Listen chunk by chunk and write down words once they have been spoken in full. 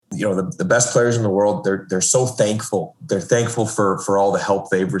the best players in the world, they're so thankful. They're thankful for all the help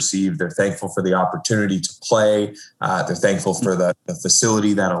they've received. They're thankful for the opportunity to play. They're thankful for the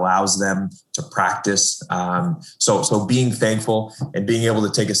facility that allows them to practice. So being thankful and being able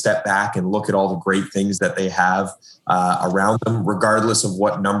to take a step back and look at all the great things that they have around them, regardless of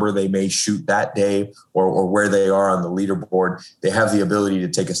what number they may shoot that day or where they are on the leaderboard, they have the ability to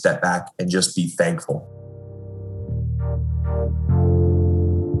take a step back and just be thankful.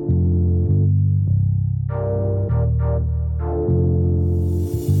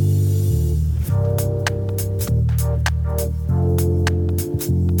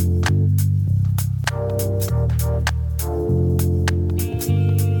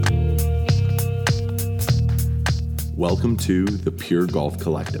 Welcome to the Pure Golf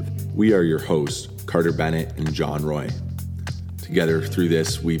Collective. We are your hosts, Carter Bennett and John Roy. Together through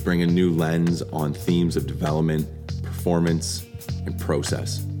this, we bring a new lens on themes of development, performance, and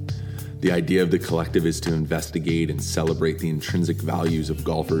process. The idea of the collective is to investigate and celebrate the intrinsic values of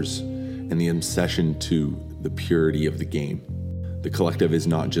golfers and the obsession to the purity of the game. The collective is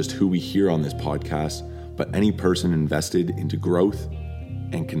not just who we hear on this podcast, but any person invested into growth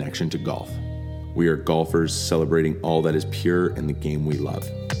and connection to golf. We are golfers celebrating all that is pure in the game we love.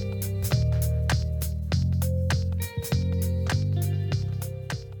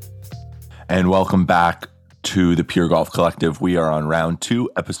 And welcome back to the Pure Golf Collective. We are on round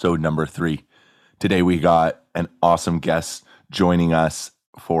 2, episode number 3. Today we got an awesome guest joining us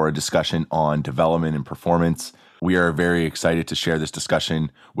for a discussion on development and performance. We are very excited to share this discussion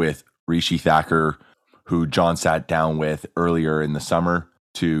with Rishi Thakur, who John sat down with earlier in the summer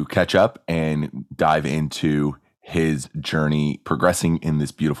to catch up and dive into his journey progressing in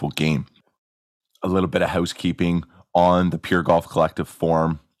this beautiful game. A little bit of housekeeping on the Pure Golf Collective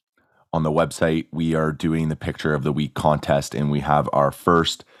forum. On the website, we are doing the Picture of the Week contest, and we have our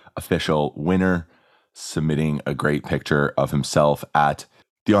first official winner submitting a great picture of himself at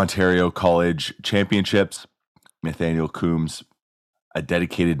the Ontario College Championships. Nathaniel Coombs, a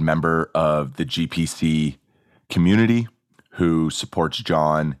dedicated member of the GPC community, who supports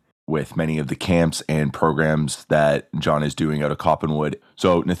John with many of the camps and programs that John is doing out of Coppenwood.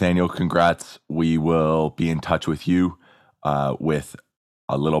 So Nathaniel, congrats. We will be in touch with you with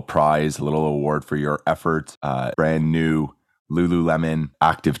a little prize, a little award for your efforts, brand new Lululemon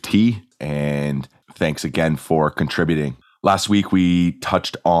Active Tee, and thanks again for contributing. Last week, we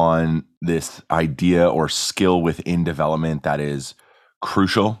touched on this idea or skill within development that is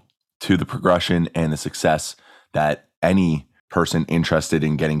crucial to the progression and the success that any person interested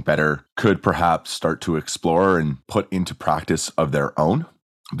in getting better could perhaps start to explore and put into practice of their own.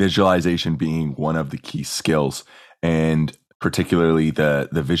 Visualization being one of the key skills, and particularly the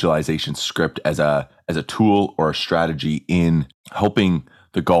visualization script as a tool or a strategy in helping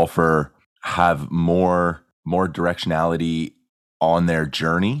the golfer have more directionality on their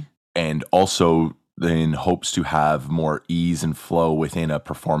journey, and also in hopes to have more ease and flow within a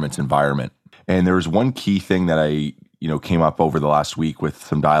performance environment. And there was one key thing that I came up over the last week with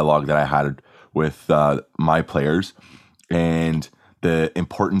some dialogue that I had with my players, and the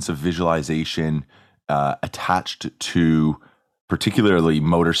importance of visualization attached to particularly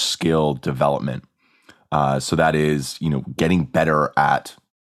motor skill development. So that is, getting better at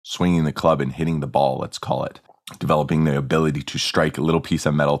swinging the club and hitting the ball, let's call it, developing the ability to strike a little piece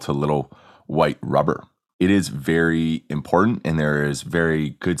of metal to little white rubber. It is very important, and there is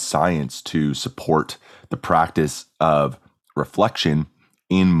very good science to support the practice of reflection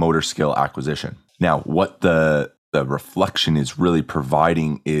in motor skill acquisition. Now, what the reflection is really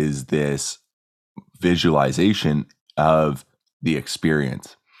providing is this visualization of the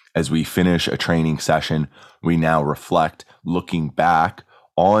experience. As we finish a training session, we now reflect, looking back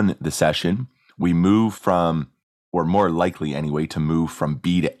on the session. We move from, or more likely anyway, to move from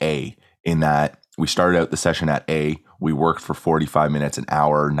B to A, in that we started out the session at A, we worked for 45 minutes, an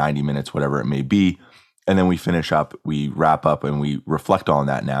hour, 90 minutes, whatever it may be. And then we finish up, we wrap up, and we reflect on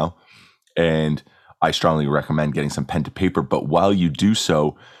that now. And I strongly recommend getting some pen to paper. But while you do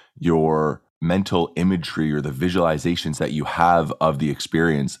so, your mental imagery or the visualizations that you have of the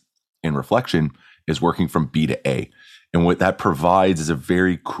experience in reflection is working from B to A. And what that provides is a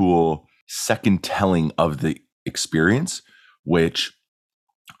very cool second telling of the experience, which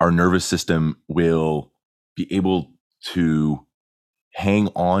our nervous system will be able to hang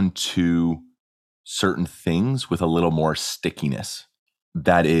on to certain things with a little more stickiness.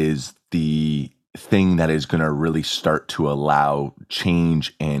 That is the thing that is going to really start to allow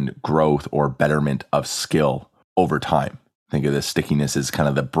change and growth or betterment of skill over time. Think of the stickiness as kind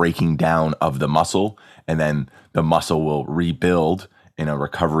of the breaking down of the muscle, and then the muscle will rebuild in a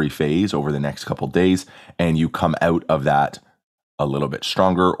recovery phase over the next couple days, and you come out of that a little bit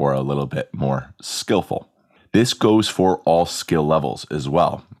stronger or a little bit more skillful. This goes for all skill levels as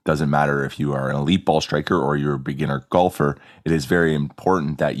well. Doesn't matter if you are an elite ball striker or you're a beginner golfer. It is very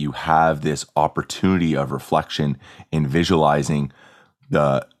important that you have this opportunity of reflection in visualizing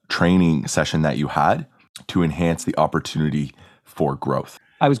the training session that you had to enhance the opportunity for growth.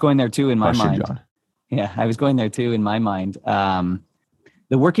 I was going there too in my mind. John. Yeah, I was going there too in my mind.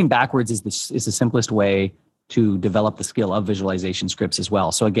 The working backwards is the simplest way to develop the skill of visualization scripts as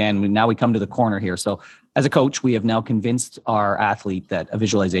well. So again, now we come to the corner here. So as a coach, we have now convinced our athlete that a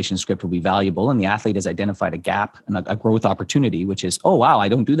visualization script will be valuable, and the athlete has identified a gap and a growth opportunity, which is, oh, wow, I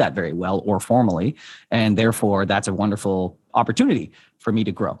don't do that very well or formally. And therefore, that's a wonderful opportunity for me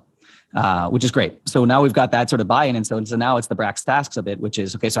to grow. Which is great. So now we've got that sort of buy-in. And so now it's the brass tasks of it, which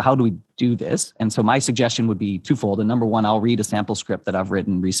is, okay, so how do we do this? And so my suggestion would be twofold. And number one, I'll read a sample script that I've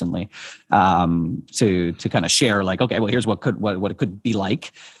written recently to kind of share, like, okay, well, here's what it could be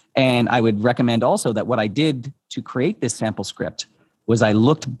like. And I would recommend also that what I did to create this sample script was I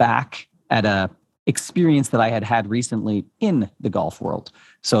looked back at a experience that I had recently in the golf world.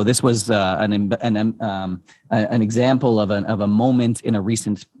 So this was an example of a moment in a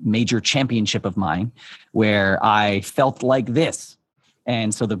recent major championship of mine where I felt like this.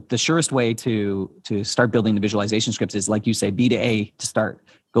 And so the surest way to start building the visualization scripts is, like you say, B to A to start.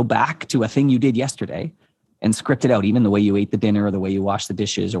 Go back to a thing you did yesterday and script it out, even the way you ate the dinner or the way you washed the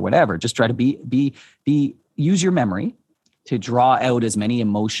dishes or whatever. Just try to use your memory to draw out as many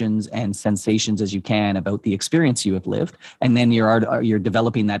emotions and sensations as you can about the experience you have lived. And then you're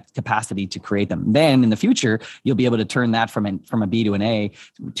developing that capacity to create them. Then in the future, you'll be able to turn that from a B to an A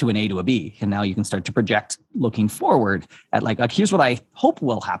to an A to a B. And now you can start to project looking forward at like here's what I hope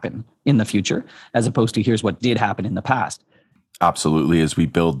will happen in the future, as opposed to here's what did happen in the past. Absolutely. As we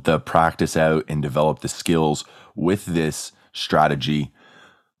build the practice out and develop the skills with this strategy,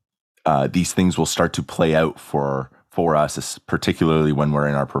 these things will start to play out for us, particularly when we're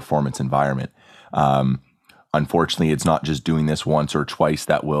in our performance environment. Unfortunately, it's not just doing this once or twice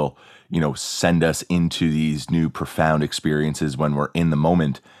that will, send us into these new profound experiences when we're in the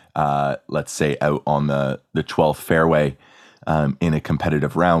moment. Let's say out on the 12th fairway in a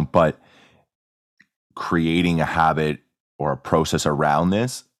competitive round, but creating a habit or a process around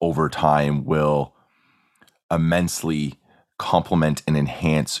this over time will immensely complement and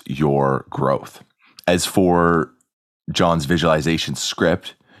enhance your growth. As for John's visualization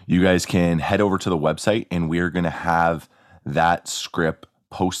script, you guys can head over to the website, and we're going to have that script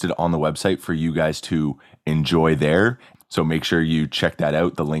posted on the website for you guys to enjoy there. So make sure you check that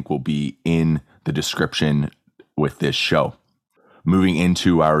out. The link will be in the description with this show. Moving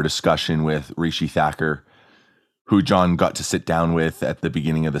into our discussion with Rishi Thakur, who John got to sit down with at the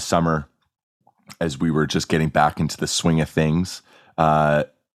beginning of the summer as we were just getting back into the swing of things.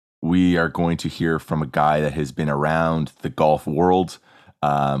 We are going to hear from a guy that has been around the golf world,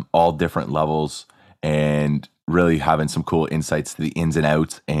 all different levels, and really having some cool insights to the ins and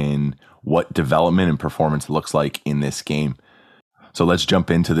outs and what development and performance looks like in this game. So let's jump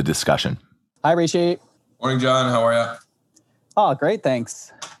into the discussion. Hi, Rishi. Morning, John. How are you? Oh, great.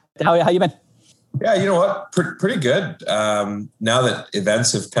 Thanks. How you been? Yeah, you know what? Pretty good. Now that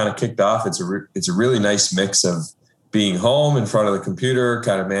events have kind of kicked off, it's a really nice mix of being home in front of the computer,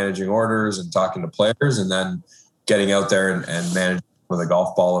 kind of managing orders and talking to players, and then getting out there and managing one of the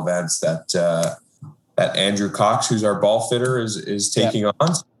golf ball events that Andrew Cox, who's our ball fitter, is taking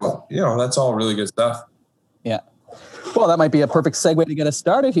on. So, that's all really good stuff. Yeah. Well, that might be a perfect segue to get us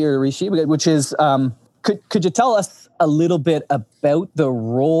started here, Rishi, which is, could you tell us a little bit about the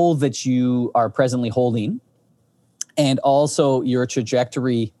role that you are presently holding and also your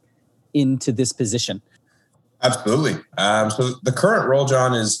trajectory into this position? Absolutely. So the current role,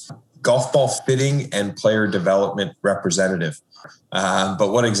 John, is golf ball fitting and player development representative.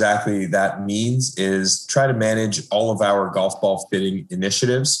 But what exactly that means is try to manage all of our golf ball fitting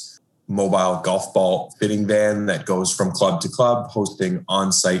initiatives, mobile golf ball fitting van that goes from club to club, hosting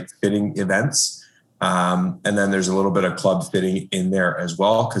on-site fitting events. And then there's a little bit of club fitting in there as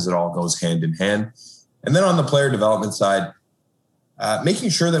well, because it all goes hand in hand. And then on the player development side, making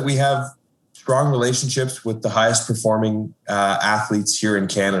sure that we have strong relationships with the highest performing athletes here in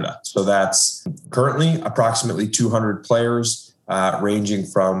Canada. So that's currently approximately 200 players, ranging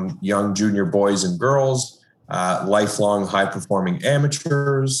from young junior boys and girls, lifelong high performing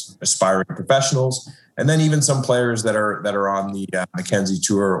amateurs, aspiring professionals, and then even some players that are on the Mackenzie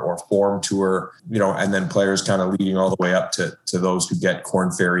Tour or Form Tour, and then players kind of leading all the way up to those who get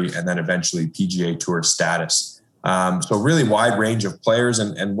Korn Ferry and then eventually PGA Tour status. So really wide range of players.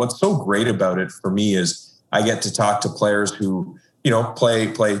 And what's so great about it for me is I get to talk to players who,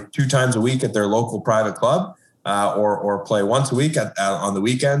 play 2 times a week at their local private club, or play once a week on the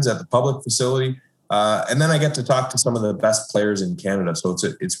weekends at the public facility. And then I get to talk to some of the best players in Canada. So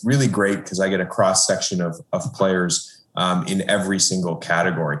it's really great because I get a cross section of players in every single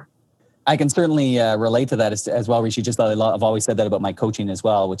category. I can certainly relate to that as well, Rishi. Just I've always said that about my coaching as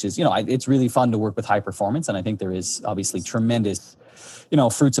well, which is, it's really fun to work with high performance. And I think there is obviously tremendous,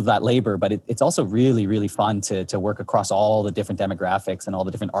 fruits of that labor, but it's also really, really fun to work across all the different demographics and all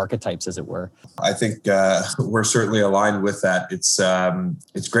the different archetypes, as it were. I think we're certainly aligned with that.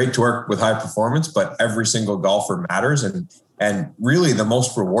 It's great to work with high performance, but every single golfer matters. And really the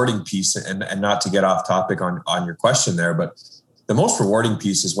most rewarding piece, and not to get off topic on your question there, but the most rewarding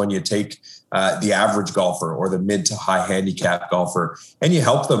piece is when you take the average golfer or the mid to high handicap golfer and you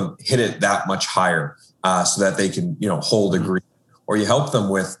help them hit it that much higher so that they can, hold a green, or you help them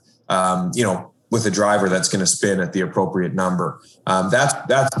with, with a driver that's going to spin at the appropriate number. That's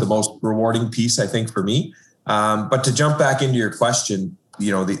the most rewarding piece, I think, for me. But to jump back into your question,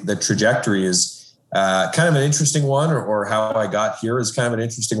 the trajectory is kind of an interesting one, or how I got here is kind of an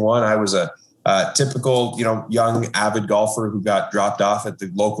interesting one. I was a typical, young avid golfer who got dropped off at the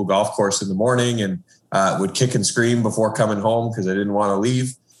local golf course in the morning and would kick and scream before coming home because I didn't want to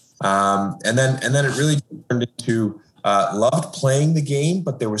leave. And then it really turned into loved playing the game,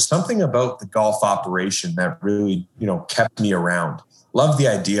 but there was something about the golf operation that really, kept me around. Loved the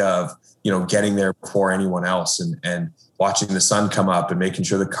idea of, getting there before anyone else and watching the sun come up and making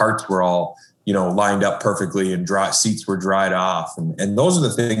sure the carts were all, lined up perfectly and seats were dried off. And those are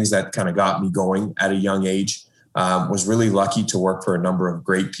the things that kind of got me going at a young age. Was really lucky to work for a number of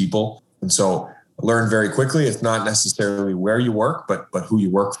great people. And so I learned very quickly, it's not necessarily where you work, but who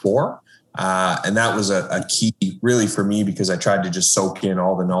you work for. And that was a key really for me, because I tried to just soak in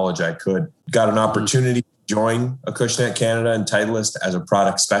all the knowledge I could. Got an opportunity to join Acushnet Canada and Titleist as a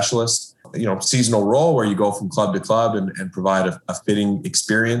product specialist, seasonal role where you go from club to club and provide a fitting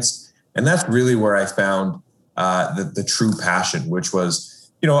experience. And that's really where I found the true passion, which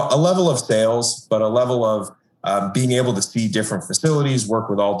was, a level of sales, but a level of being able to see different facilities, work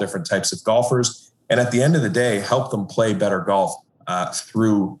with all different types of golfers. And at the end of the day, help them play better golf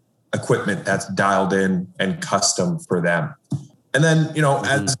through equipment that's dialed in and custom for them. And then,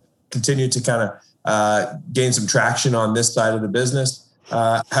 as I continued to kind of gain some traction on this side of the business,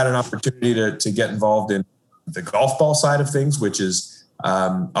 had an opportunity to get involved in the golf ball side of things, which is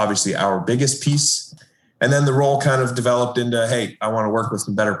obviously our biggest piece. And then the role kind of developed into, hey, I want to work with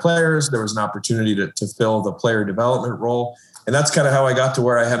some better players. There was an opportunity to fill the player development role. And that's kind of how I got to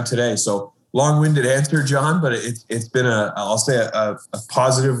where I am today. So long-winded answer, John, but it's been a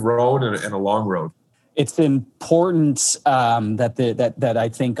positive road and a long road. It's important that I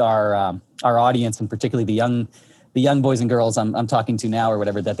think our audience, and particularly the young boys and girls I'm talking to now or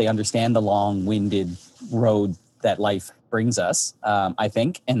whatever, that they understand the long-winded road that life brings us, I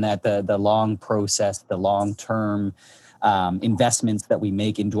think, and that the long process, the long-term investments that we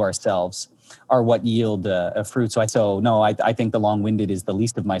make into ourselves are what yield a fruit. I think the long-winded is the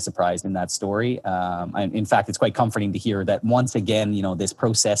least of my surprise in that story. In fact, it's quite comforting to hear that once again, this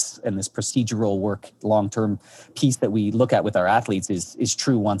process and this procedural work, long-term piece that we look at with our athletes is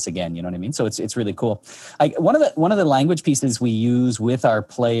true once again. You know what I mean? So it's really cool. One of the language pieces we use with our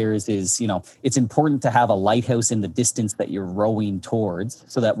players is, it's important to have a lighthouse in the distance that you're rowing towards,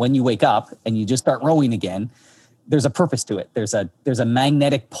 so that when you wake up and you just start rowing again, there's a purpose to it. There's a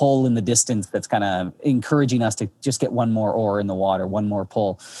magnetic pull in the distance that's kind of encouraging us to just get one more oar in the water, one more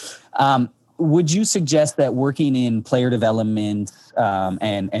pull. Would you suggest that working in player development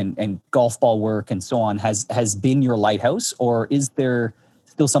and golf ball work and so on has been your lighthouse, or is there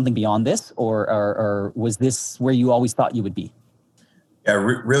still something beyond this, or was this where you always thought you would be? Yeah,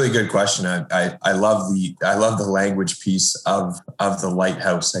 really good question. I love the language piece of the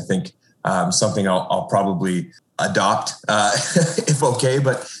lighthouse. I think something I'll probably adopt if okay.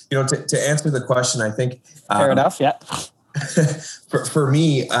 But to answer the question, I think fair enough. Yeah. for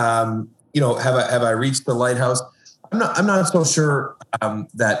me, have I reached the lighthouse? I'm not so sure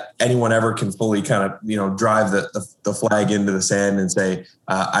that anyone ever can fully kind of drive the flag into the sand and say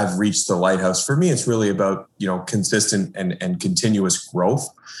I've reached the lighthouse. For me, it's really about consistent and continuous growth.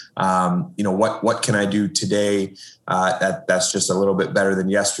 What can I do today that's just a little bit better than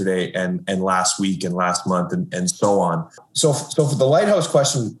yesterday and last week and last month and so on. So for the lighthouse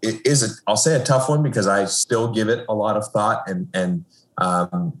question, it is I'll say a tough one, because I still give it a lot of thought and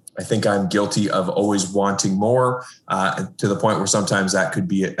I think I'm guilty of always wanting more to the point where sometimes that could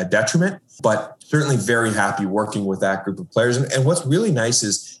be a detriment, but certainly very happy working with that group of players. And what's really nice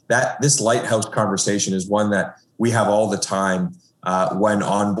is that this lighthouse conversation is one that we have all the time when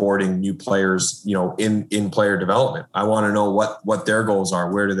onboarding new players, in player development. I want to know what their goals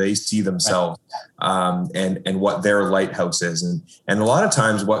are, where do they see themselves, and what their lighthouse is. And a lot of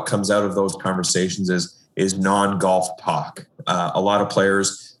times what comes out of those conversations is non-golf talk. A lot of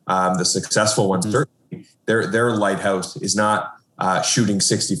players, the successful ones, certainly, their lighthouse is not shooting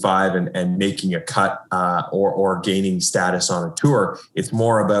 65 and making a cut or gaining status on a tour. It's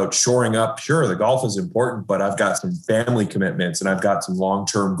more about shoring up. Sure, the golf is important, but I've got some family commitments and I've got some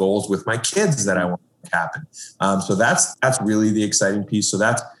long-term goals with my kids that I want to happen. So that's really the exciting piece. So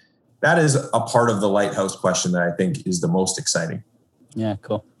that is a part of the lighthouse question that I think is the most exciting. Yeah,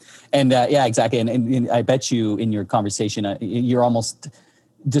 cool. And yeah, exactly. And I bet you in your conversation, you're almost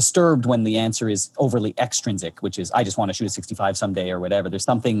disturbed when the answer is overly extrinsic, which is, I just want to shoot a 65 someday or whatever. There's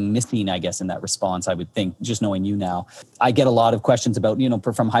something missing, I guess, in that response, I would think, just knowing you now. I get a lot of questions about,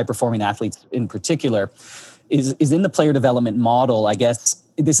 from high performing athletes in particular, is in the player development model, I guess,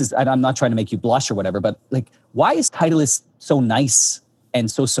 I'm not trying to make you blush or whatever, but like, why is Titleist so nice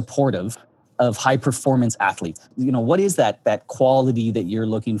and so supportive of high performance athletes? What is that quality that you're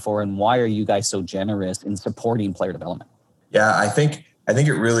looking for, and why are you guys so generous in supporting player development? Yeah, I think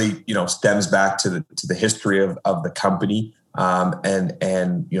it really, stems back to the history of the company,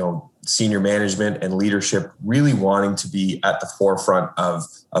 and senior management and leadership really wanting to be at the forefront of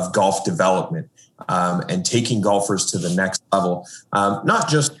golf development, and taking golfers to the next level, not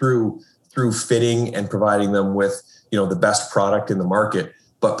just through fitting and providing them with, the best product in the market,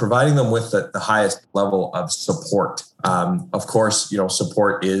 but providing them with the highest level of support. Of course,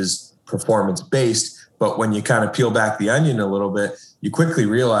 support is performance-based, but when you kind of peel back the onion a little bit, you quickly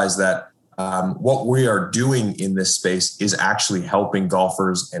realize that what we are doing in this space is actually helping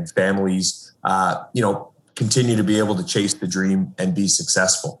golfers and families, continue to be able to chase the dream and be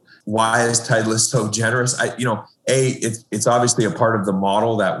successful. Why is Titleist so generous? It's obviously a part of the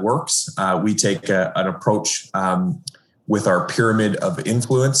model that works. We take an approach with our pyramid of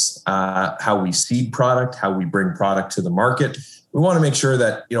influence, how we seed product, how we bring product to the market. We want to make sure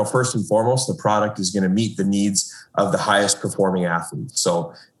that, first and foremost, the product is going to meet the needs of the highest performing athletes.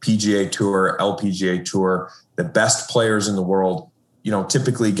 So PGA Tour, LPGA Tour, the best players in the world,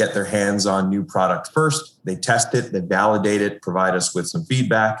 typically get their hands on new product first. They test it, they validate it, provide us with some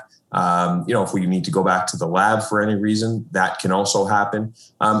feedback. If we need to go back to the lab for any reason, that can also happen.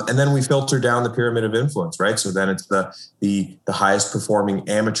 And then we filter down the pyramid of influence, right? So then it's the highest performing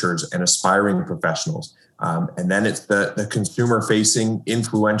amateurs and aspiring professionals. And then it's the consumer-facing,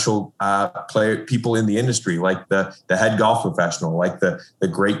 influential people in the industry, like the head golf professional, like the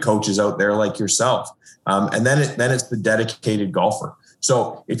great coaches out there like yourself. And then it's the dedicated golfer.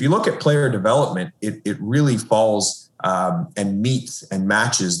 So if you look at player development, it really falls and meets and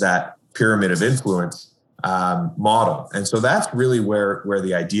matches that pyramid of influence model. And so that's really where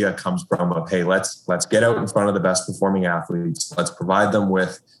the idea comes from of, hey, let's get out in front of the best performing athletes. Let's provide them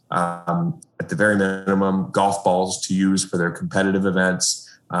with, at the very minimum, golf balls to use for their competitive events.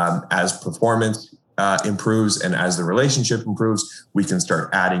 As performance improves and as the relationship improves, we can start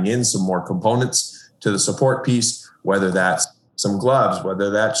adding in some more components to the support piece, whether that's some gloves, whether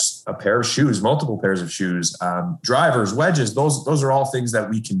that's a pair of shoes, multiple pairs of shoes, drivers, wedges. Those are all things that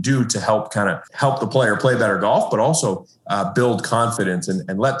we can do to help the player play better golf, but also build confidence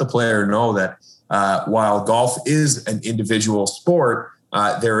and let the player know that while golf is an individual sport,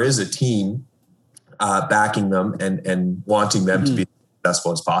 there is a team backing them and wanting them to be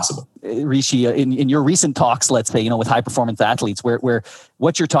successful as possible. Rishi, in your recent talks, let's say, with high performance athletes, where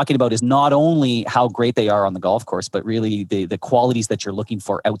what you're talking about is not only how great they are on the golf course, but really the qualities that you're looking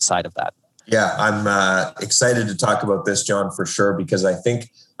for outside of that. Yeah, I'm excited to talk about this, John, for sure, because I think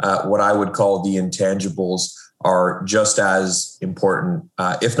what I would call the intangibles are just as important,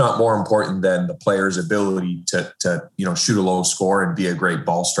 if not more important, than the player's ability to shoot a low score and be a great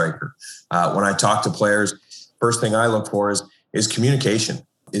ball striker. When I talk to players, first thing I look for is communication.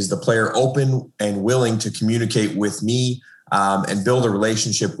 Is the player open and willing to communicate with me and build a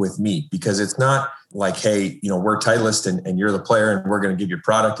relationship with me? Because it's not like, hey, we're Titleist and you're the player and we're going to give you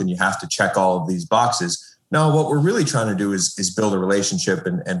product and you have to check all of these boxes. No, what we're really trying to do is build a relationship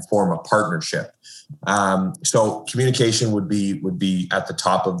and form a partnership. So communication would be at the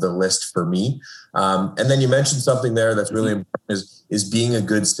top of the list for me. And then you mentioned something there that's really important is being a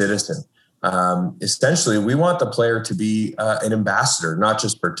good citizen. essentially we want the player to be an ambassador, not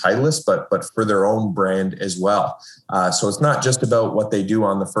just for Titleist, but for their own brand as well. So it's not just about what they do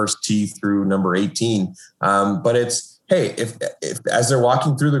on the first tee through number 18, but it's, hey, if as they're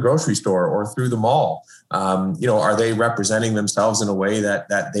walking through the grocery store or through the mall, are they representing themselves in a way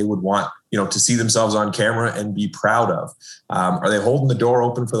that they would want, to see themselves on camera and be proud of? Are they holding the door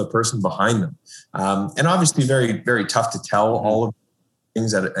open for the person behind them? And obviously very, very tough to tell all of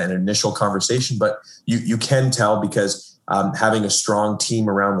things at an initial conversation, but you can tell because having a strong team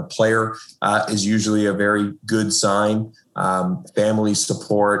around the player is usually a very good sign. Family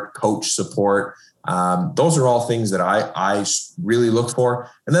support, coach support. Those are all things that I really look for.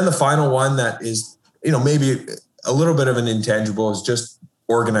 And then the final one that is, maybe a little bit of an intangible is just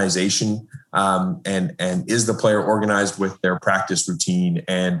organization. And is the player organized with their practice routine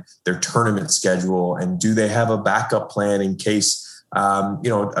and their tournament schedule? And do they have a backup plan in case,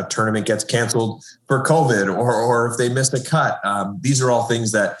 a tournament gets canceled for COVID or if they missed a cut? These are all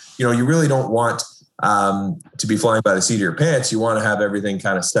things that, you really don't want to be flying by the seat of your pants. You want to have everything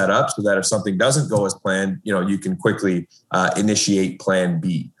kind of set up so that if something doesn't go as planned, you can quickly initiate plan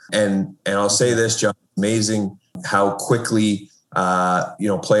B. And I'll say this, John, amazing how quickly,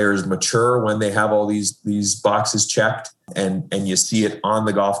 players mature when they have all these boxes checked and you see it on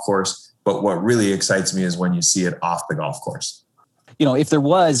the golf course. But what really excites me is when you see it off the golf course. If there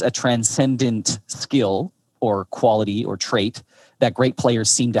was a transcendent skill or quality or trait that great players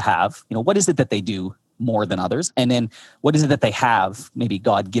seem to have, what is it that they do more than others? And then what is it that they have, maybe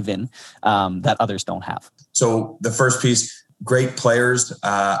God-given, that others don't have? So the first piece, great players,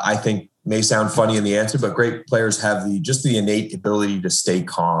 I think may sound funny in the answer, but great players have the innate ability to stay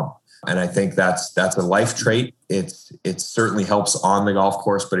calm. And I think that's a life trait. It certainly helps on the golf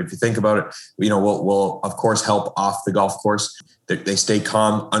course, but if you think about it, will of course help off the golf course. They stay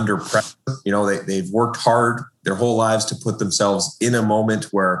calm under pressure. They've worked hard their whole lives to put themselves in a moment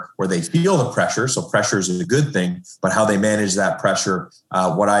where they feel the pressure. So pressure is a good thing, but how they manage that pressure,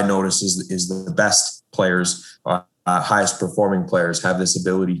 what I notice is the best players, highest performing players have this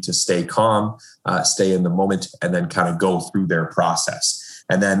ability to stay calm, stay in the moment, and then kind of go through their process.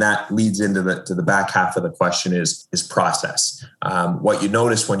 And then that leads into the back half of the question is process. What you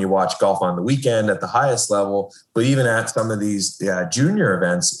notice when you watch golf on the weekend at the highest level, but even at some of these junior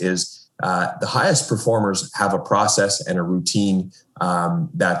events is the highest performers have a process and a routine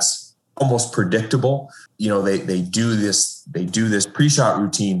that's almost predictable. They do this pre-shot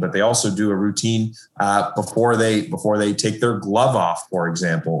routine, but they also do a routine before they take their glove off, for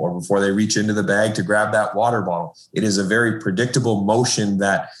example, or before they reach into the bag to grab that water bottle. It is a very predictable motion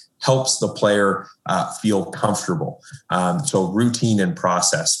that helps the player feel comfortable. So routine and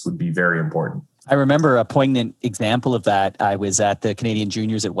process would be very important. I remember a poignant example of that. I was at the Canadian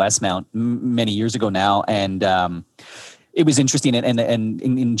Juniors at Westmount many years ago now, and it was interesting. And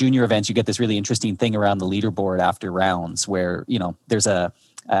in junior events, you get this really interesting thing around the leaderboard after rounds where, there's a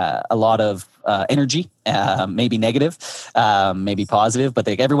lot of energy, maybe negative, maybe positive, but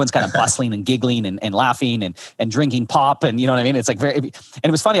everyone's kind of bustling and giggling and laughing and drinking pop. And you know what I mean? It's like and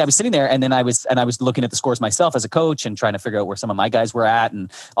it was funny. I was sitting there and then I was looking at the scores myself as a coach and trying to figure out where some of my guys were at and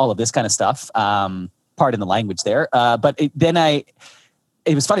all of this kind of stuff. Pardon the language there. But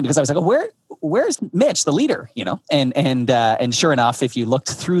it was funny because I was like, oh, where's Mitch, the leader, and sure enough, if you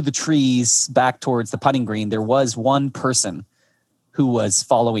looked through the trees back towards the putting green, there was one person who was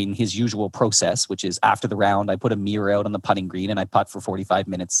following his usual process, which is after the round, I put a mirror out on the putting green and I putt for 45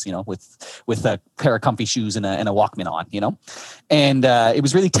 minutes, with a pair of comfy shoes and a Walkman on, and it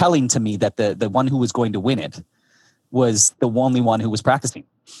was really telling to me that the one who was going to win it was the only one who was practicing.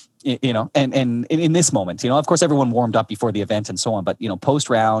 And in this moment, of course, everyone warmed up before the event and so on. But, post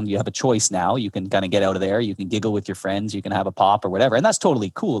round, you have a choice now. You can kind of get out of there. You can giggle with your friends. You can have a pop or whatever. And that's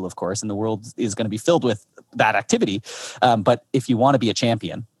totally cool, of course. And the world is going to be filled with that activity. But if you want to be a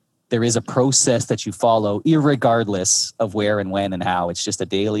champion, there is a process that you follow, irregardless of where and when and how. It's just a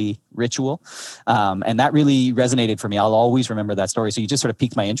daily ritual. And that really resonated for me. I'll always remember that story. So you just sort of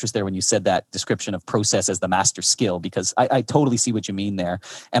piqued my interest there when you said that description of process as the master skill, because I totally see what you mean there.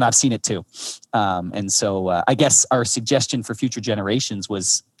 And I've seen it too. And so I guess our suggestion for future generations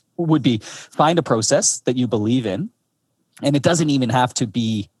would be find a process that you believe in. And it doesn't even have to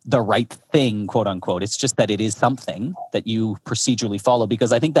be the right thing, quote unquote. It's just that it is something that you procedurally follow,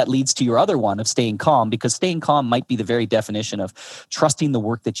 because I think that leads to your other one of staying calm, because staying calm might be the very definition of trusting the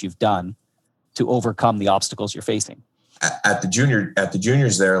work that you've done to overcome the obstacles you're facing. At the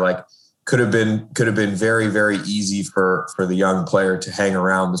juniors there, could have been very, very easy for the young player to hang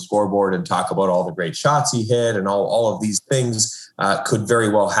around the scoreboard and talk about all the great shots he hit and all of these things. could very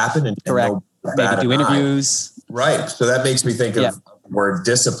well happen. And correct. Maybe do interviews. Right. So that makes me think of the word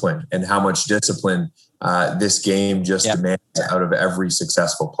discipline and how much discipline this game just demands out of every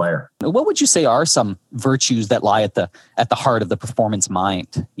successful player. What would you say are some virtues that lie at the heart of the performance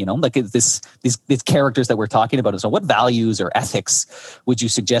mind? Like these characters that we're talking about. So what values or ethics would you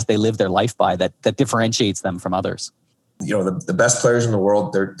suggest they live their life by that differentiates them from others? The best players in the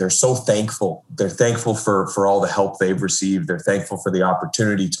world, they're so thankful. They're thankful for all the help they've received. They're thankful for the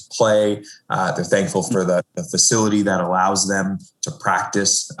opportunity to play. They're thankful for the facility that allows them to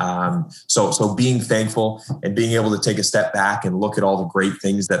practice. So being thankful and being able to take a step back and look at all the great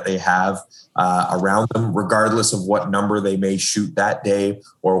things that they have around them, regardless of what number they may shoot that day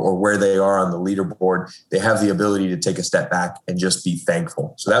or where they are on the leaderboard, they have the ability to take a step back and just be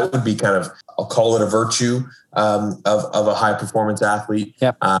thankful. So that would be kind of, I'll call it a virtue of a high performance athlete.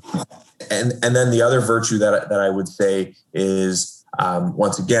 Yep. And then the other virtue that I would say is,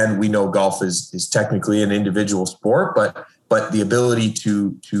 once again, we know golf is technically an individual sport, but the ability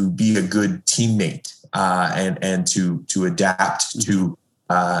to be a good teammate and to adapt to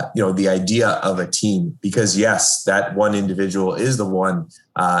the idea of a team, because yes, that one individual is the one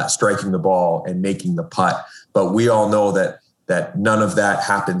striking the ball and making the putt, but we all know that none of that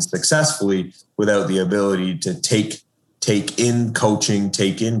happens successfully without the ability to take in coaching,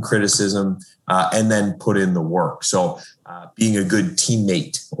 take in criticism, and then put in the work. So being a good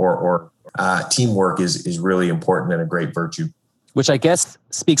teammate or teamwork is really important and a great virtue. Which I guess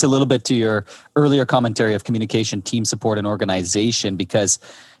speaks a little bit to your earlier commentary of communication, team support, and organization, because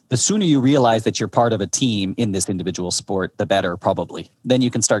the sooner you realize that you're part of a team in this individual sport, the better, probably. Then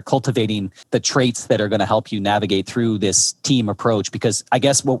you can start cultivating the traits that are going to help you navigate through this team approach. Because I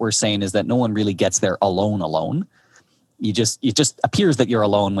guess what we're saying is that no one really gets there alone. It just appears that you're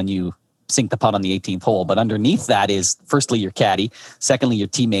alone when you sink the putt on the 18th hole. But underneath that is, firstly, your caddy. Secondly, your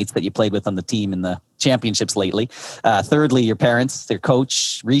teammates that you played with on the team in the championships lately. Thirdly, your parents, their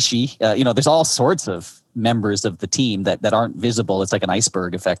coach, Rishi. There's all sorts of members of the team that aren't visible. It's like an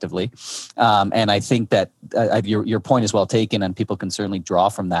iceberg, effectively. And I think that your point is well taken, and people can certainly draw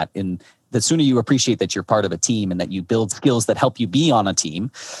from that. In the sooner you appreciate that you're part of a team and that you build skills that help you be on a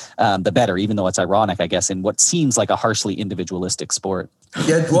team, the better, even though it's ironic, I guess, in what seems like a harshly individualistic sport.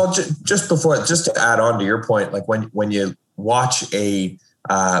 Yeah, well, just to add on to your point, like when you watch a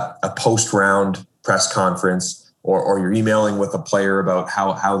post-round press conference or you're emailing with a player about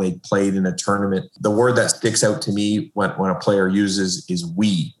how they played in a tournament, the word that sticks out to me when a player uses is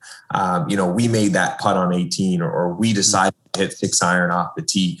we. We made that putt on 18 or we decided to hit 6-iron off the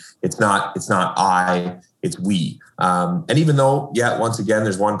tee. It's not I, it's we. And even though, once again,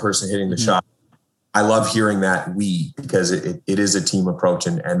 there's one person hitting the shot, I love hearing that we, because it is a team approach.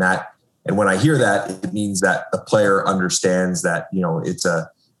 And when I hear that, it means that the player understands that,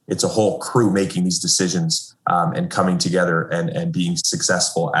 it's a whole crew making these decisions and coming together and being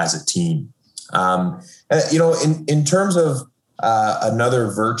successful as a team. In terms of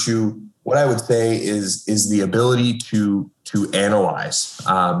another virtue, what I would say is the ability to analyze.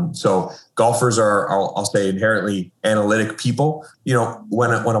 So golfers are, I'll say, inherently analytic people.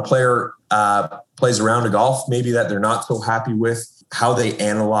 When a player plays a round of golf, maybe that they're not so happy with, how they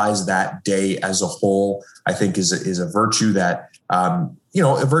analyze that day as a whole, I think is a virtue that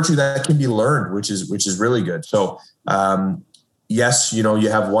a virtue that can be learned, which is really good. So yes, you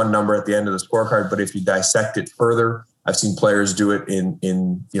have one number at the end of the scorecard, but if you dissect it further, I've seen players do it in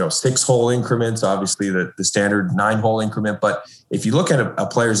 6-hole increments, obviously the standard 9-hole increment. But if you look at a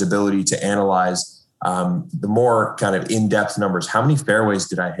player's ability to analyze the more kind of in-depth numbers, how many fairways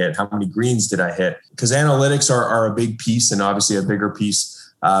did I hit? How many greens did I hit? Because analytics are a big piece, and obviously a bigger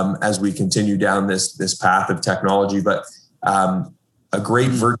piece as we continue down this path of technology. But a great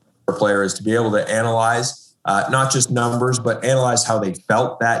virtue for a player is to be able to analyze not just numbers, but analyze how they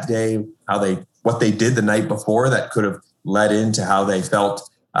felt that day, what they did the night before that could have led into how they felt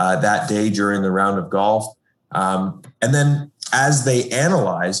that day during the round of golf. And then as they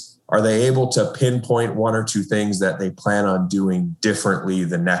analyze, are they able to pinpoint one or two things that they plan on doing differently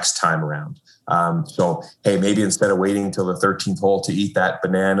the next time around? So, hey, maybe instead of waiting till the 13th hole to eat that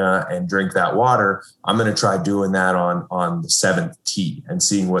banana and drink that water, I'm going to try doing that on the 7th tee and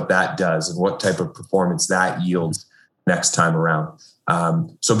seeing what that does and what type of performance that yields next time around.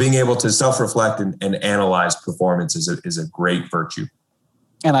 So being able to self-reflect and analyze performance is a great virtue.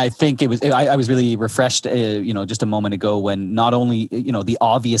 And I think I was really refreshed, just a moment ago when not only, the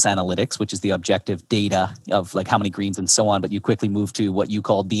obvious analytics, which is the objective data of like how many greens and so on, but you quickly move to what you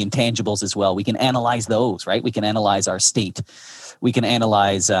called the intangibles as well. We can analyze those, right? We can analyze our state. We can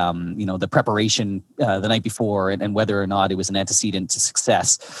analyze, the preparation the night before and whether or not it was an antecedent to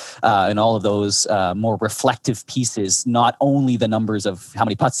success, and all of those more reflective pieces, not only the numbers of how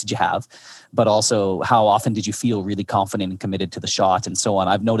many putts did you have, but also how often did you feel really confident and committed to the shot and so on.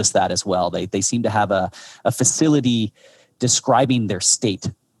 I've noticed that as well. They seem to have a facility describing their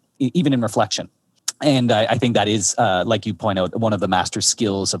state, even in reflection. And I think that is, like you point out, one of the master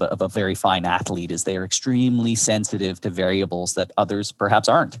skills of a very fine athlete is they're extremely sensitive to variables that others perhaps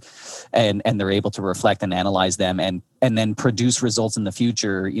aren't. And they're able to reflect and analyze them and then produce results in the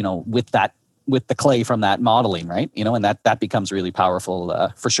future, with the clay from that modeling, right? And that becomes really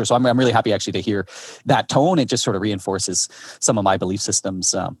powerful for sure. So I'm really happy actually to hear that tone. It just sort of reinforces some of my belief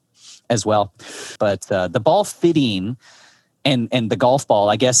systems as well. But the ball fitting and the golf ball,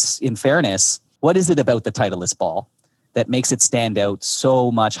 I guess, in fairness, what is it about the Titleist ball that makes it stand out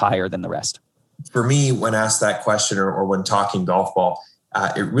so much higher than the rest? For me, when asked that question or when talking golf ball,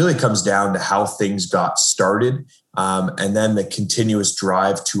 it really comes down to how things got started, and then the continuous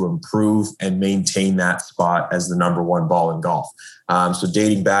drive to improve and maintain that spot as the number one ball in golf. So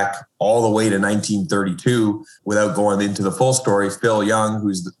dating back all the way to 1932, without going into the full story, Phil Young,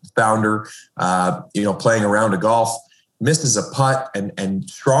 who's the founder, playing around a golf, misses a putt and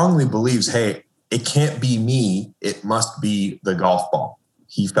strongly believes, hey, it can't be me. It must be the golf ball.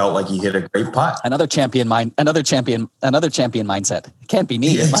 He felt like he hit a great putt. Another champion mindset. It can't be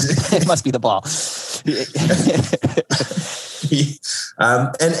me. It must be the ball.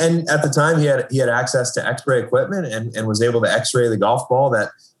 And at the time he had access to X-ray equipment and was able to X-ray the golf ball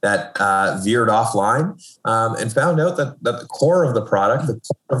that veered offline, and found out that the core of the product, the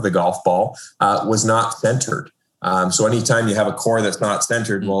core of the golf ball, was not centered. So anytime you have a core that's not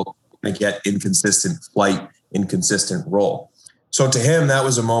centered, well, you're going to get inconsistent flight, inconsistent roll. So to him, that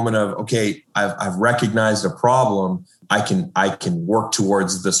was a moment of, okay, I've recognized a problem. I can work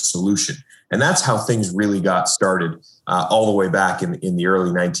towards the solution. And that's how things really got started all the way back in the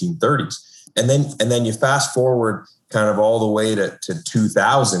early 1930s. And then you fast forward kind of all the way to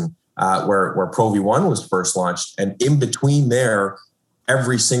 2000, where Pro V1 was first launched. And in between there,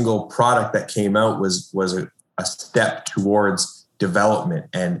 every single product that came out was a step towards development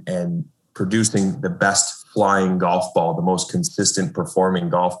and producing the best flying golf ball, the most consistent performing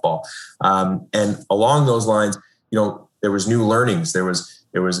golf ball. And along those lines, there was new learnings. There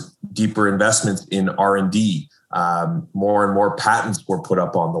was deeper investments in R&D. More and more patents were put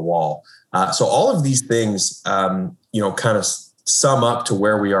up on the wall. So all of these things, kind of sum up to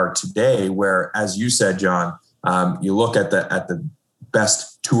where we are today, where, as you said, John, you look at the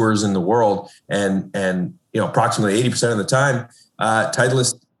best tours in the world and approximately 80% of the time,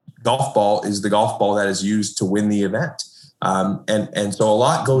 Titleist golf ball is the golf ball that is used to win the event. And so a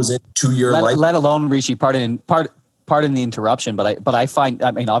lot goes into your life. Let alone, Rishi, pardon the interruption, but I find,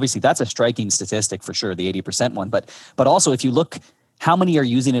 obviously that's a striking statistic for sure, the 80% one, but also if you look, how many are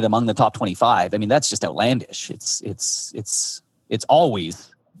using it among the top 25? That's just outlandish. It's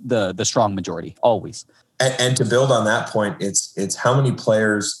always the strong majority, always. And to build on that point, it's how many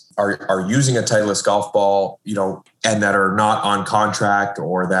players are using a Titleist golf ball, and that are not on contract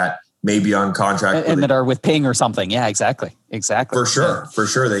or that may be on contract and that are with Ping or something. Yeah, exactly. For sure.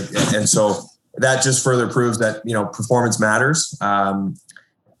 And so that just further proves that, performance matters.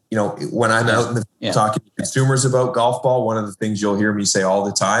 When I'm out in the talking to consumers about golf ball, one of the things you'll hear me say all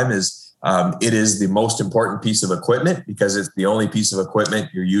the time is it is the most important piece of equipment because it's the only piece of equipment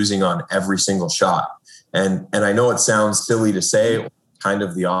you're using on every single shot. And I know it sounds silly to say, kind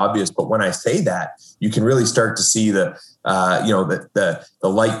of the obvious, but when I say that, you can really start to see the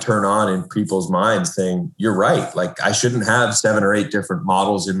light turn on in people's minds saying, you're right. Like I shouldn't have 7 or 8 different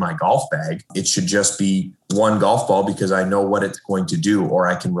models in my golf bag. It should just be one golf ball because I know what it's going to do, or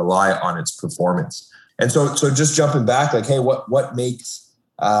I can rely on its performance. And so just jumping back, like, hey, what makes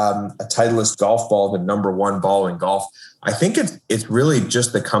a Titleist golf ball the number one ball in golf? I think it's really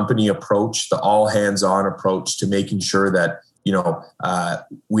just the company approach, the all hands on approach to making sure that,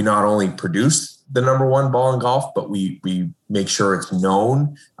 we not only produce the number one ball in golf, but we make sure it's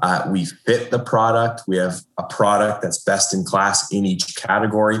known. We fit the product. We have a product that's best in class in each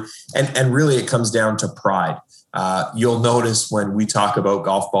category. And really it comes down to pride. You'll notice when we talk about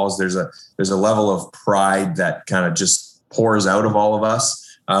golf balls, there's a level of pride that kind of just pours out of all of us.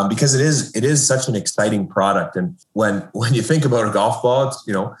 because it is such an exciting product. And when you think about a golf ball, it's,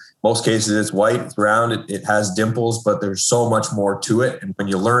 most cases it's white, it's round, it has dimples, but there's so much more to it. And when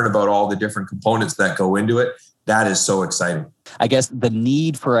you learn about all the different components that go into it, that is so exciting. I guess the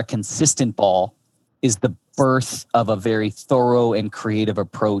need for a consistent ball is the birth of a very thorough and creative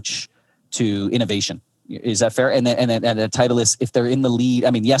approach to innovation. Is that fair? And the title is, if they're in the lead,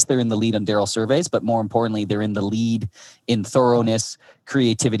 I mean, yes, they're in the lead on Darryl surveys, but more importantly, they're in the lead in thoroughness,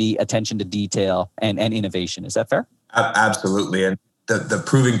 creativity, attention to detail, and innovation. Is that fair? Absolutely. And the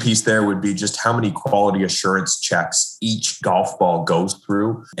proving piece there would be just how many quality assurance checks each golf ball goes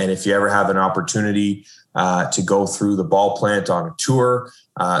through. And if you ever have an opportunity to go through the ball plant on a tour,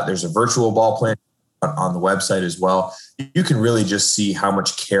 there's a virtual ball plant on the website as well. You can really just see how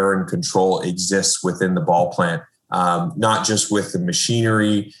much care and control exists within the ball plant, not just with the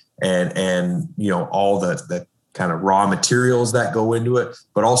machinery and all the kind of raw materials that go into it,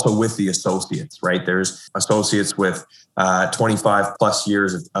 but also with the associates, right? There's associates with 25 plus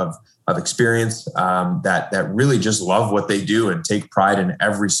years of experience that really just love what they do and take pride in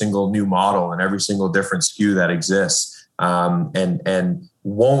every single new model and every single different SKU that exists, and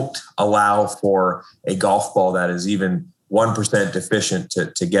won't allow for a golf ball that is even 1% deficient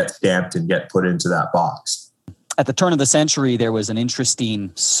to get stamped and get put into that box. At the turn of the century, there was an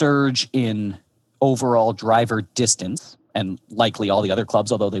interesting surge in overall driver distance, and likely all the other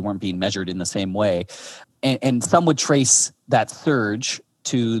clubs, although they weren't being measured in the same way. And some would trace that surge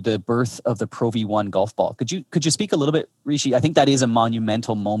to the birth of the Pro V1 golf ball. Could you speak a little bit, Rishi? I think that is a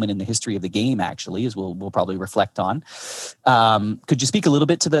monumental moment in the history of the game, actually, as we'll probably reflect on. Could you speak a little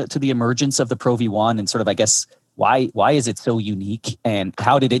bit to the emergence of the Pro V1 and sort of, I guess, why is it so unique and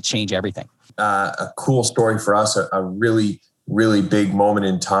how did it change everything? A cool story for us, a really, really big moment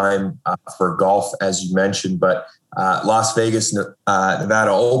in time for golf, as you mentioned, but Las Vegas,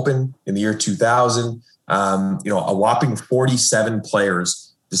 Nevada Open in the year 2000, a whopping 47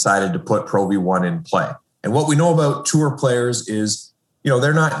 players decided to put Pro V1 in play. And what we know about tour players is,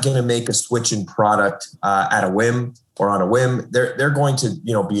 they're not going to make a switch in product at a whim or on a whim. They're going to,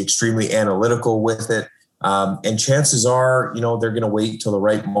 be extremely analytical with it. And chances are, they're going to wait till the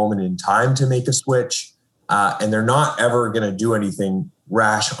right moment in time to make a switch. And they're not ever going to do anything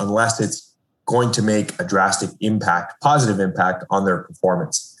rash unless it's going to make a drastic impact, positive impact on their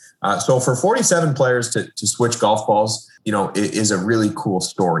performance. So for 47 players to switch golf balls, it is a really cool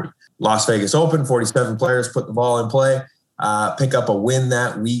story. Las Vegas Open, 47 players put the ball in play, pick up a win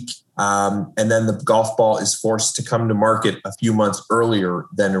that week. And then the golf ball is forced to come to market a few months earlier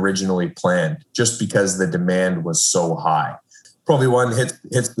than originally planned, just because the demand was so high. Pro V1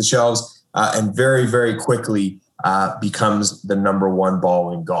 hits the shelves and very, very quickly becomes the number one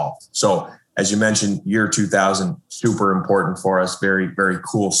ball in golf. So as you mentioned, year 2000, super important for us. Very, very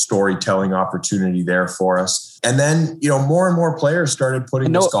cool storytelling opportunity there for us. And then, more and more players started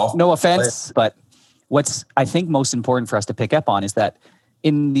putting this golf. No offense, but what's I think most important for us to pick up on is that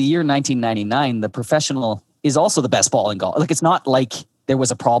in the year 1999, the professional is also the best ball in golf. Like, it's not like there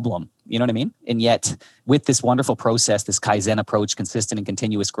was a problem, you know what I mean? And yet with this wonderful process, this Kaizen approach, consistent and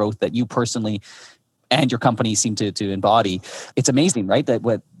continuous growth that you personally and your company seem to embody, it's amazing, right?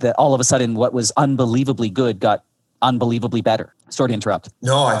 That all of a sudden what was unbelievably good got unbelievably better. Sorry to interrupt.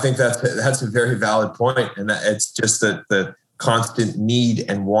 No, I think that's a very valid point. And it's just the constant need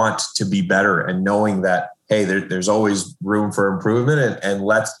and want to be better, and knowing that, hey, there's always room for improvement, and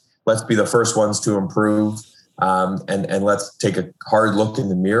let's be the first ones to improve. And let's take a hard look in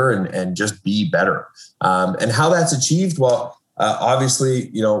the mirror and just be better. And how that's achieved? Well,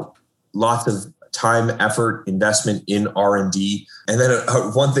 obviously, lots of time, effort, investment in R&D. And then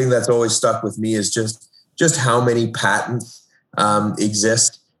one thing that's always stuck with me is just how many patents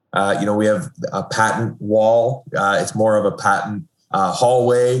exist. We have a patent wall. It's more of a patent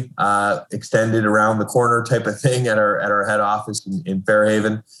hallway extended around the corner type of thing at our head office in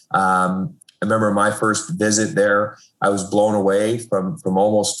Fairhaven. I remember my first visit there, I was blown away from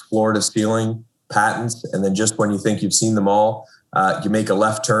almost floor to ceiling patents. And then just when you think you've seen them all, you make a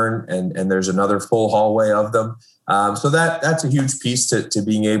left turn and there's another full hallway of them. So that's a huge piece to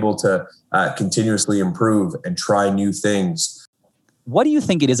being able to continuously improve and try new things. What do you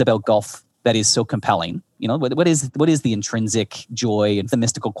think it is about golf that is so compelling? What is the intrinsic joy and the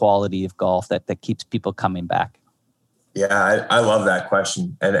mystical quality of golf that keeps people coming back? Yeah, I love that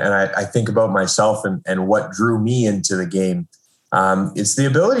question. And I think about myself and what drew me into the game. It's the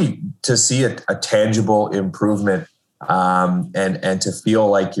ability to see a tangible improvement and to feel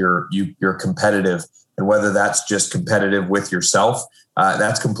like you're competitive. And whether that's just competitive with yourself,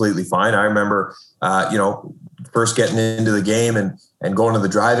 that's completely fine. I remember, first getting into the game and going to the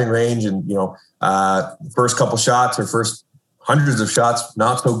driving range, and first couple shots or first hundreds of shots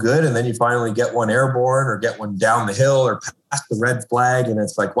not so good, and then you finally get one airborne or get one down the hill or past the red flag, and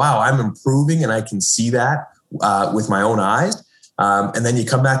it's like, wow, I'm improving, and I can see that with my own eyes. And then you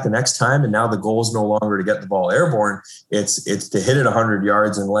come back the next time, and now the goal is no longer to get the ball airborne. It's to hit it 100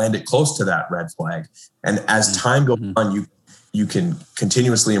 yards and land it close to that red flag. And as time goes on, you can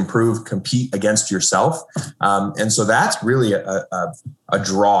continuously improve, compete against yourself. And so that's really a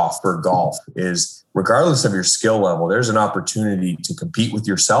draw for golf, is regardless of your skill level, there's an opportunity to compete with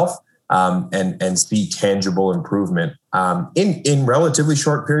yourself and see tangible improvement in relatively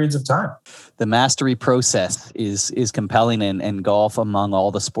short periods of time. The mastery process is compelling in golf among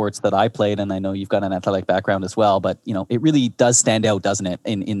all the sports that I played. And I know you've got an athletic background as well, but it really does stand out, doesn't it,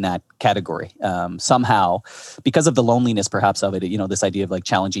 in that category? Somehow, because of the loneliness perhaps of it, this idea of like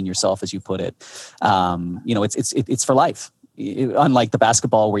challenging yourself, as you put it, it's for life. Unlike the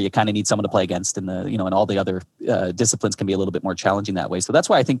basketball, where you kind of need someone to play against, and and all the other disciplines can be a little bit more challenging that way. So that's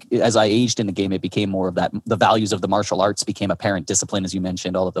why I think as I aged in the game, it became more of that. The values of the martial arts became apparent. Discipline, as you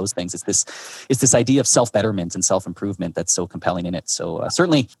mentioned, all of those things. It's this idea of self-betterment and self-improvement that's so compelling in it. So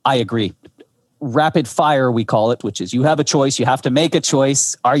certainly, I agree. Rapid fire, we call it, which is you have a choice. You have to make a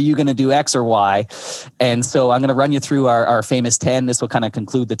choice. Are you going to do X or Y? And so I'm going to run you through our famous 10. This will kind of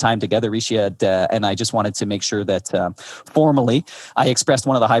conclude the time together, Rishi. And I just wanted to make sure that formally I expressed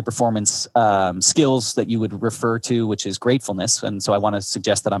one of the high performance skills that you would refer to, which is gratefulness. And so I want to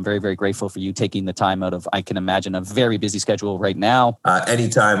suggest that I'm very, very grateful for you taking the time out of, I can imagine, a very busy schedule right now.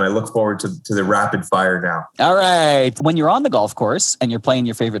 Anytime. I look forward to the rapid fire now. All right. When you're on the golf course and you're playing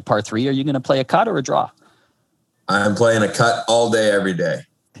your favorite par 3, are you going to play a cut or a draw? I'm playing a cut all day, every day.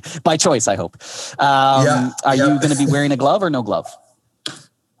 By choice, I hope. Are you going to be wearing a glove or no glove?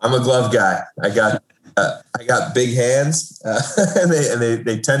 I'm a glove guy. I got big hands, and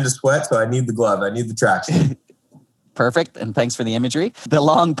they tend to sweat, so I need the glove. I need the traction. Perfect, and thanks for the imagery. The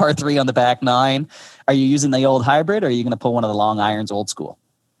long par 3 on the back 9. Are you using the old hybrid, or are you going to pull one of the long irons, old school?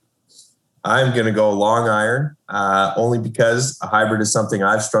 I'm going to go long iron, only because a hybrid is something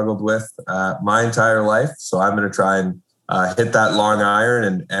I've struggled with my entire life. So I'm going to try and hit that long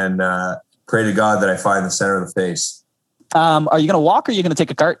iron and pray to God that I find the center of the face. Are you going to walk, or are you going to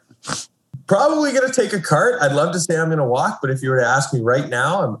take a cart? Probably going to take a cart. I'd love to say I'm going to walk, but if you were to ask me right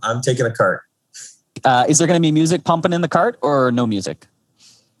now, I'm taking a cart. Is there going to be music pumping in the cart, or no music?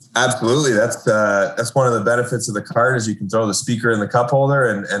 Absolutely. That's one of the benefits of the cart, is you can throw the speaker in the cup holder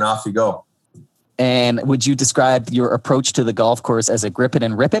and off you go. And would you describe your approach to the golf course as a grip it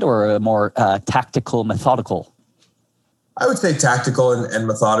and rip it, or a more tactical, methodical? I would say tactical and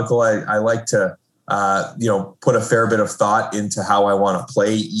methodical. I like to, put a fair bit of thought into how I want to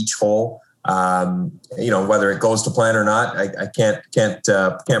play each hole. Whether it goes to plan or not, I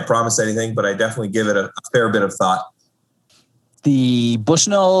can't promise anything, but I definitely give it a fair bit of thought. The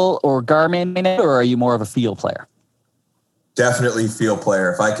Bushnell or Garmin, or are you more of a feel player? Definitely field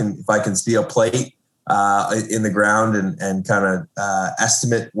player. If I can see a plate in the ground and kind of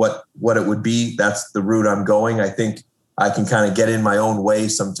estimate what it would be, that's the route I'm going. I think I can kind of get in my own way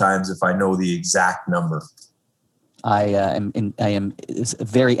sometimes if I know the exact number. I am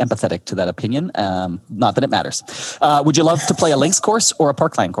very empathetic to that opinion. Not that it matters. Would you love to play a links course or a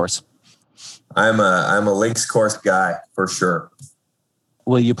parkland course? I'm a links course guy for sure.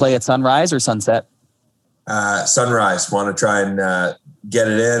 Will you play at sunrise or sunset? Sunrise. Want to try and get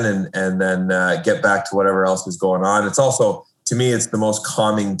it in and then get back to whatever else is going on. It's also, to me, it's the most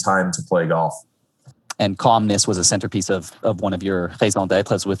calming time to play golf. And calmness was a centerpiece of one of your raison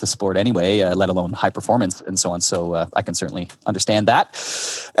d'etres with the sport anyway, let alone high performance and so on. So I can certainly understand that.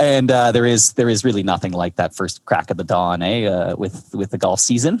 And there is really nothing like that first crack of the dawn, with the golf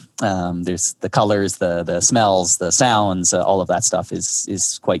season. There's the colors, the smells, the sounds, all of that stuff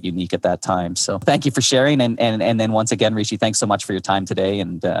is quite unique at that time. So thank you for sharing. And then once again, Rishi, thanks so much for your time today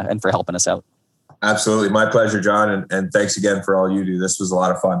and for helping us out. Absolutely. My pleasure, John. And thanks again for all you do. This was a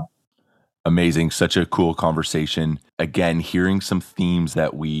lot of fun. Amazing. Such a cool conversation. Again, hearing some themes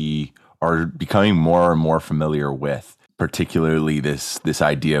that we are becoming more and more familiar with, particularly this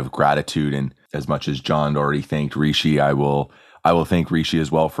idea of gratitude. And as much as John already thanked Rishi, I will thank Rishi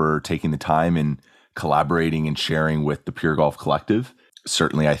as well for taking the time and collaborating and sharing with the Pure Golf Collective.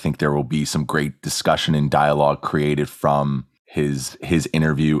 Certainly, I think there will be some great discussion and dialogue created from his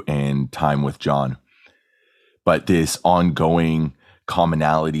interview and time with John. But this ongoing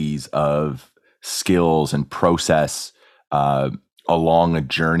commonalities of skills and process along a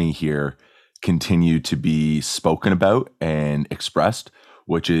journey here continue to be spoken about and expressed,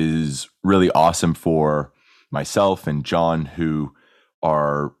 which is really awesome for myself and John, who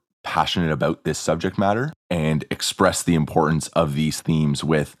are passionate about this subject matter and express the importance of these themes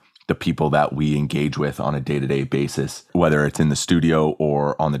with the people that we engage with on a day-to-day basis, whether it's in the studio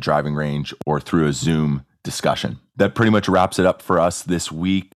or on the driving range or through a Zoom discussion. That pretty much wraps it up for us this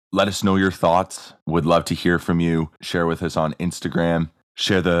week. Let us know your thoughts. Would love to hear from you. Share with us on Instagram.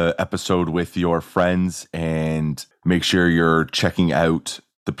 Share the episode with your friends and make sure you're checking out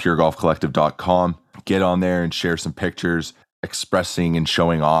thepuregolfcollective.com. Get on there and share some pictures expressing and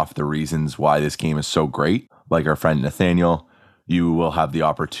showing off the reasons why this game is so great. Like our friend Nathaniel, you will have the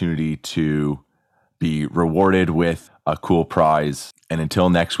opportunity to be rewarded with a cool prize. And until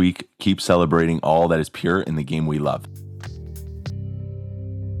next week, keep celebrating all that is pure in the game we love.